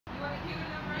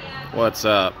What's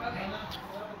up?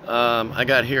 I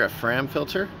got here a fram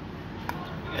filter,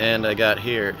 and I got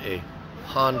here a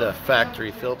Honda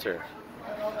factory filter,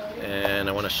 and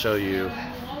I want to show you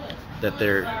that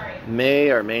there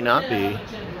may or may not be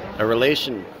a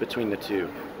relation between the two.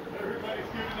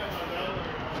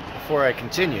 Before I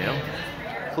continue,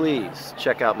 please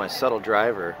check out my Subtle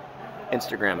Driver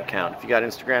Instagram account. If you got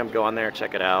Instagram, go on there,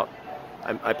 check it out.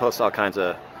 I post all kinds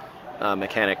of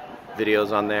mechanic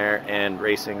videos on there and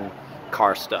racing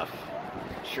car stuff.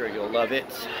 I'm sure you'll love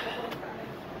it.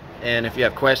 And if you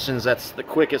have questions, that's the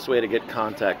quickest way to get in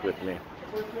contact with me.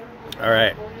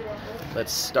 Alright,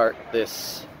 let's start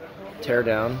this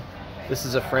teardown. This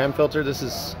is a fram filter. This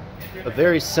is a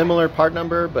very similar part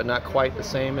number, but not quite the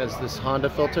same as this Honda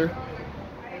filter.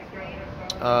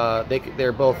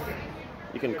 They're both,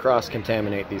 you can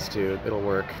cross-contaminate these two, it'll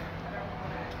work.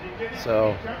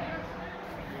 So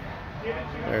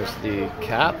there's the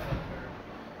cap,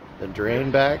 the drain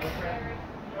back,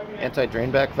 anti-drain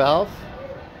back valve.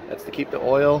 That's to keep the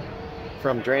oil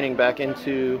from draining back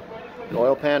into an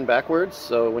oil pan backwards,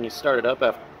 so when you start it up,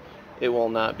 it will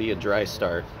not be a dry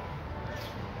start.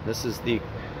 This is the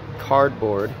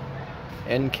cardboard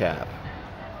end cap,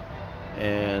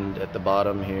 and at the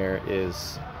bottom here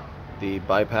is the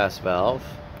bypass valve.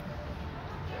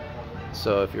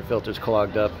 So if your filter's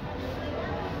clogged up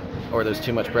or there's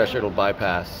too much pressure, it'll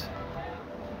bypass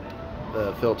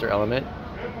the filter element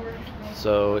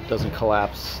so it doesn't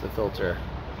collapse the filter.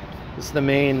 This is the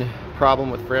main problem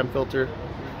with fram filter,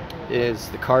 is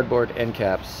the cardboard end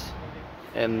caps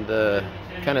and the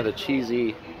kind of the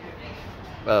cheesy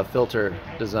filter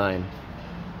design.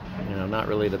 You know, not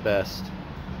really the best.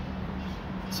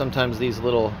 Sometimes these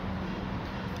little,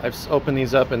 I've opened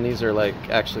these up and these are like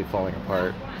actually falling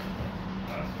apart,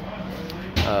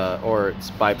 or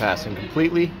it's bypassing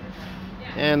completely,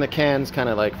 and the can's kind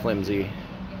of like flimsy.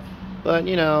 But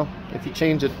you know, if you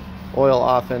change it oil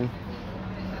often,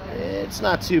 it's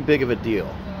not too big of a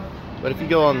deal. But if you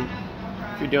go on,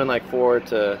 if you're doing like 4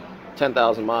 to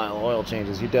 10,000 mile oil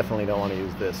changes, you definitely don't want to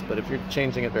use this. But if you're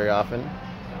changing it very often,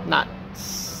 not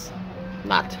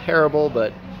terrible,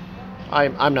 but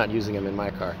I'm not using them in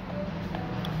my car.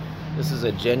 This is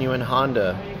a genuine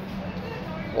Honda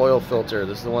oil filter.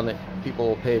 This is the one that people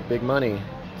will pay big money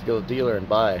to go to the dealer and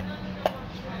buy.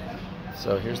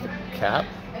 So here's the cap.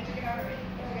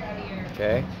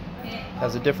 Okay,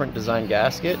 has a different design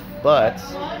gasket, but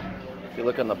if you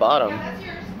look on the bottom,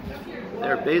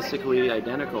 they're basically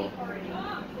identical.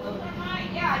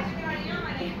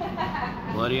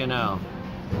 What do you know?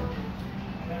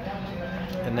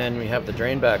 And then we have the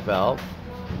drain back valve,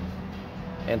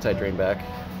 anti-drain back.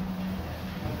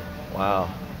 Wow,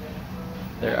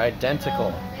 they're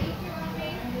identical.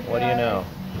 What do you know?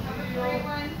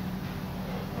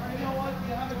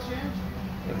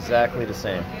 Exactly the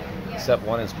same, except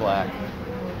one is black.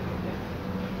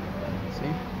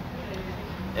 See?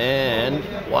 And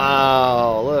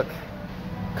wow, look,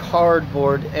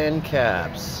 cardboard end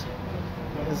caps.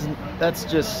 That's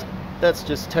just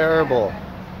terrible.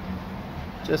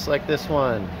 Just like this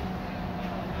one.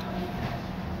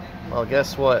 Well,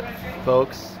 guess what,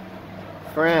 folks?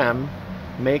 Fram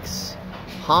makes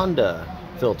Honda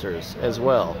filters as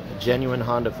well, genuine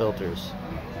Honda filters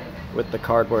with the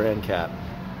cardboard end cap.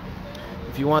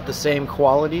 If you want the same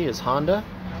quality as Honda,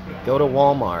 go to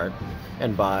Walmart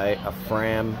and buy a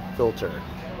fram filter.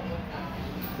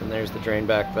 And there's the drain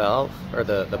back valve, or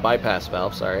the bypass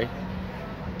valve, sorry,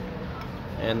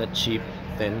 and the cheap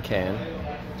thin can.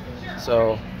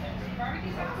 So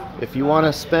if you want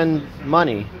to spend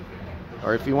money,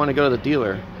 or if you want to go to the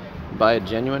dealer and buy a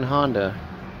genuine Honda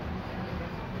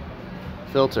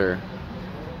filter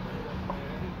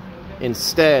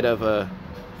instead of a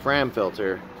fram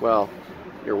filter, well,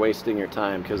 you're wasting your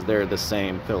time because they're the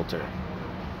same filter.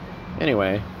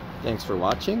 Anyway, thanks for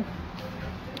watching.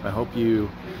 I hope you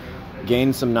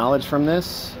gained some knowledge from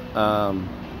this. And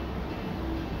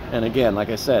again, like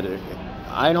I said,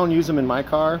 I don't use them in my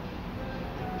car,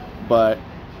 but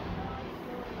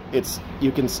it's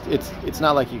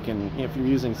not like you can, if you're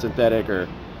using synthetic or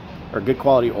good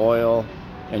quality oil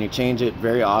and you change it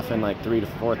very often, like 3,000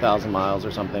 to 4,000 miles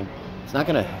or something, it's not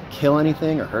going to kill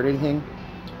anything or hurt anything,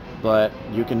 but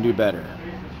you can do better.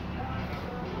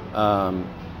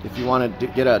 If you want to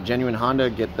get a genuine Honda,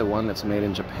 get the one that's made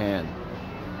in Japan.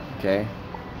 Okay,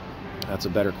 that's a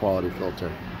better quality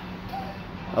filter.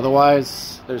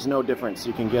 Otherwise, there's no difference.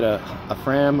 You can get a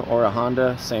fram or a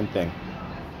Honda, same thing.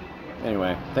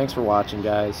 Anyway, thanks for watching,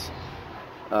 guys.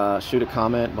 Shoot a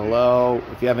comment below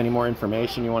if you have any more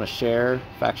information you want to share,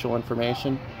 factual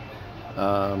information.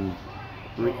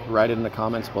 Write it in the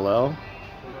comments below.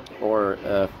 or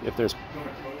if there's,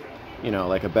 you know,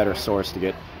 like a better source to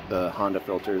get the Honda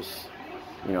filters,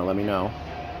 you know, let me know.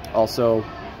 Also,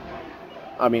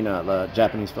 I mean the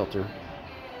Japanese filter.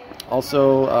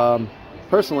 Also,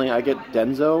 personally, I get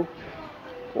Denso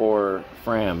or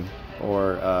Fram,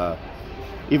 or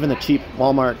even the cheap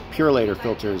Walmart Purelator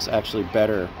filter is actually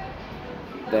better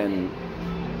than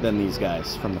these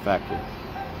guys from the factory.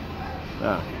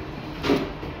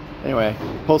 Anyway,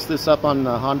 post this up on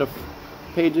the Honda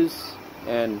pages,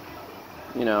 and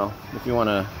you know, if you want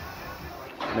to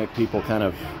make people kind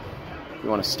of, you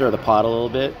want to stir the pot a little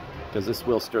bit, because this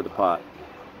will stir the pot,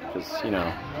 because, you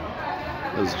know,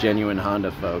 those genuine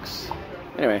Honda folks.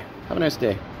 Anyway, have a nice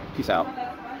day. Peace out.